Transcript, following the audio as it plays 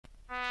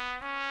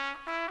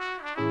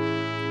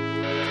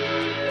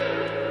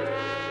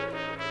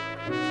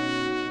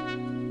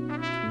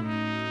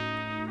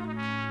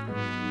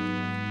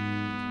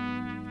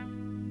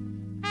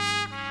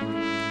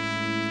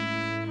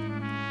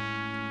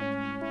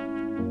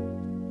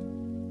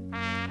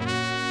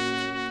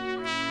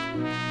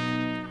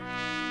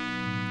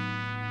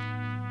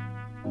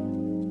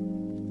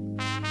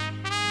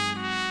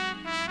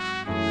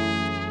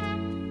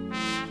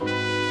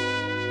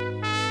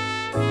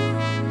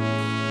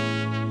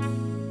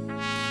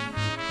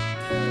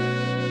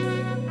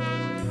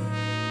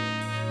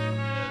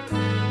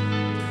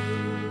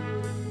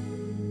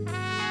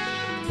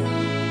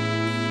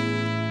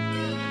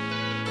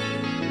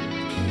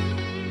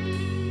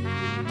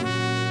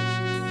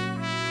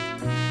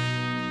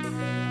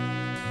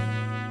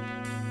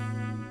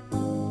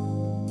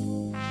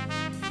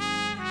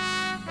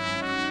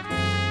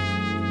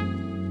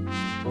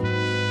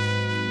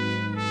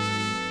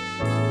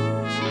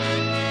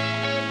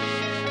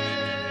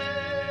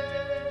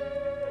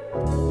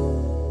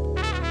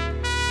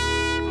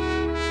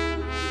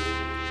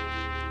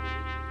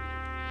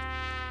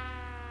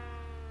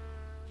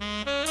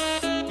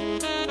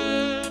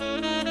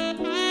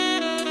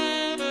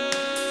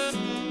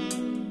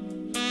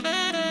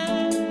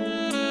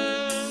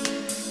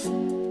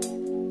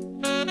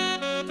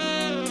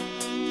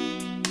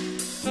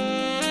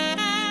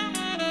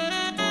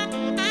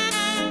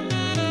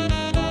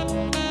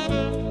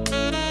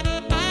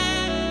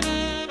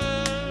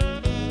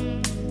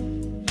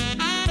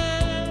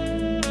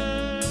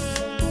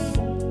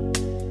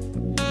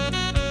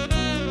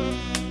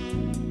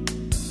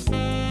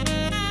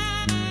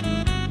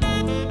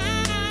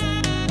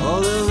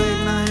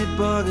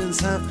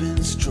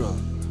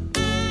struck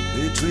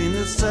between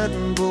the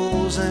satin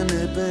bowls and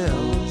their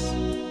bells.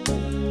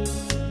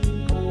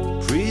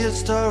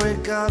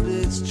 Prehistoric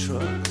garbage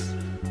trucks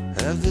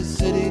have the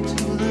city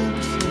to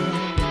themselves.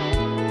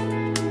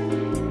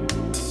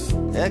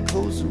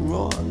 Echoes and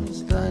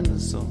roars,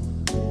 dinosaurs,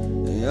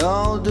 they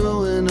all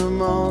doing a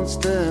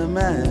monster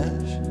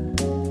mash.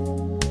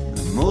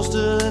 And most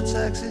of the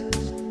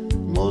taxis,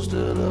 most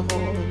of the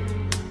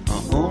whores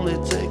are only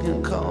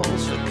taking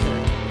calls for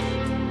cash.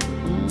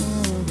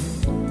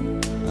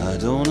 I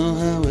don't know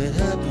how it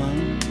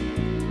happened,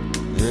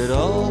 it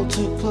all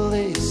took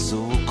place so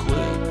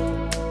quick.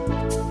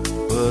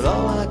 But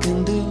all I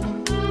can do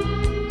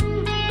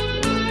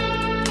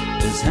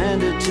is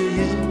hand it to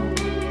you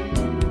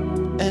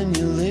and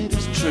your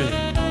latest trick.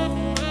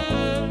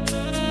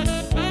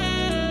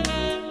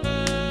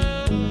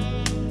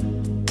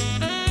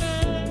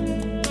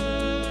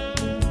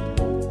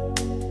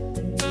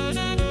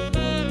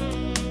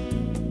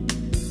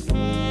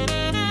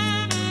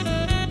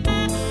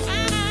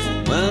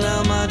 Well,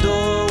 now my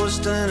door was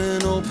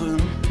standing open,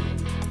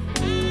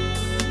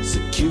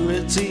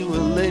 security were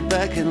laid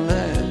back and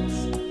laughed.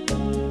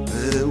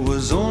 It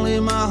was only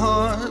my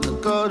heart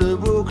that got it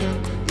broken.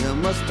 You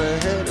must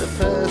have had a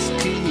pass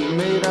key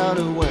made out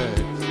of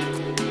wax.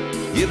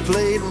 You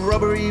played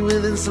robbery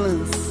with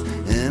insolence,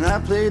 and I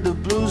played the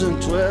blues in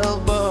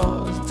 12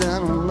 bars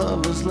down on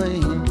Lover's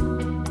Lane.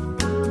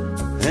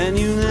 And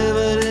you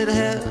never did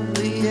have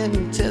the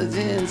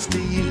intelligence to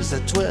use the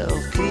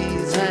 12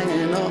 keys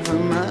hanging off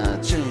of my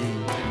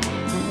chain.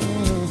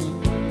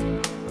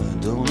 I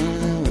don't know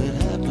how it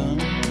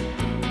happened,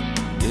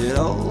 it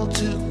all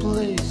took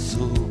place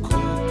so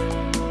quick.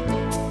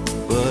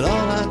 But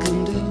all I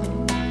can do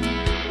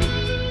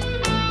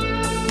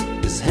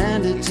is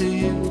hand it to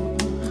you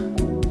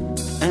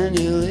and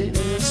your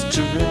latest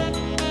trick.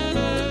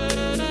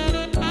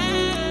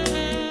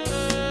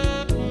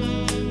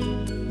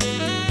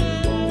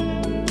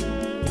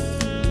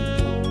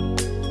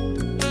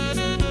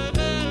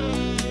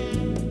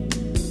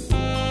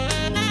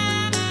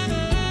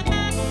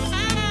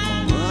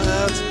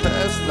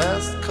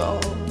 Last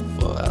call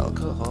for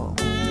alcohol,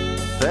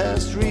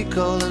 fast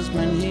recall has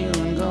been here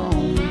and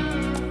gone.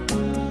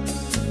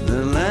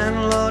 The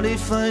landlord, he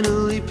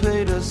finally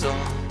paid us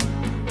all.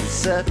 The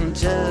satin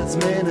jazz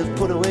men have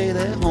put away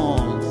their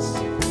horns,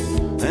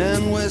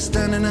 and we're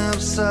standing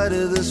outside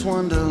of this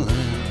wonderland,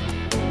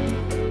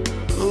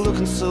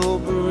 looking so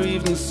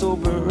bereaved and so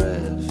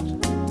bereft,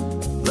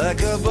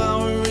 like a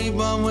Bowery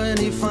bum when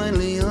he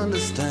finally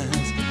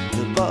understands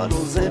the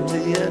bottle's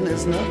empty and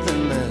there's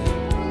nothing left.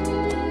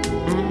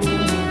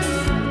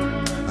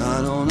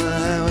 I don't know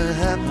how it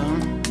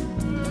happened,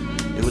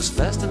 it was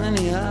faster than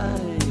the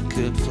eye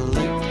could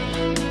flick.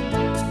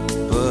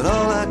 But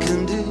all I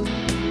can do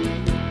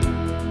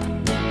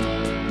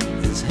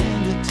is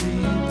hand it to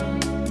you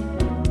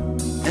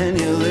and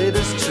you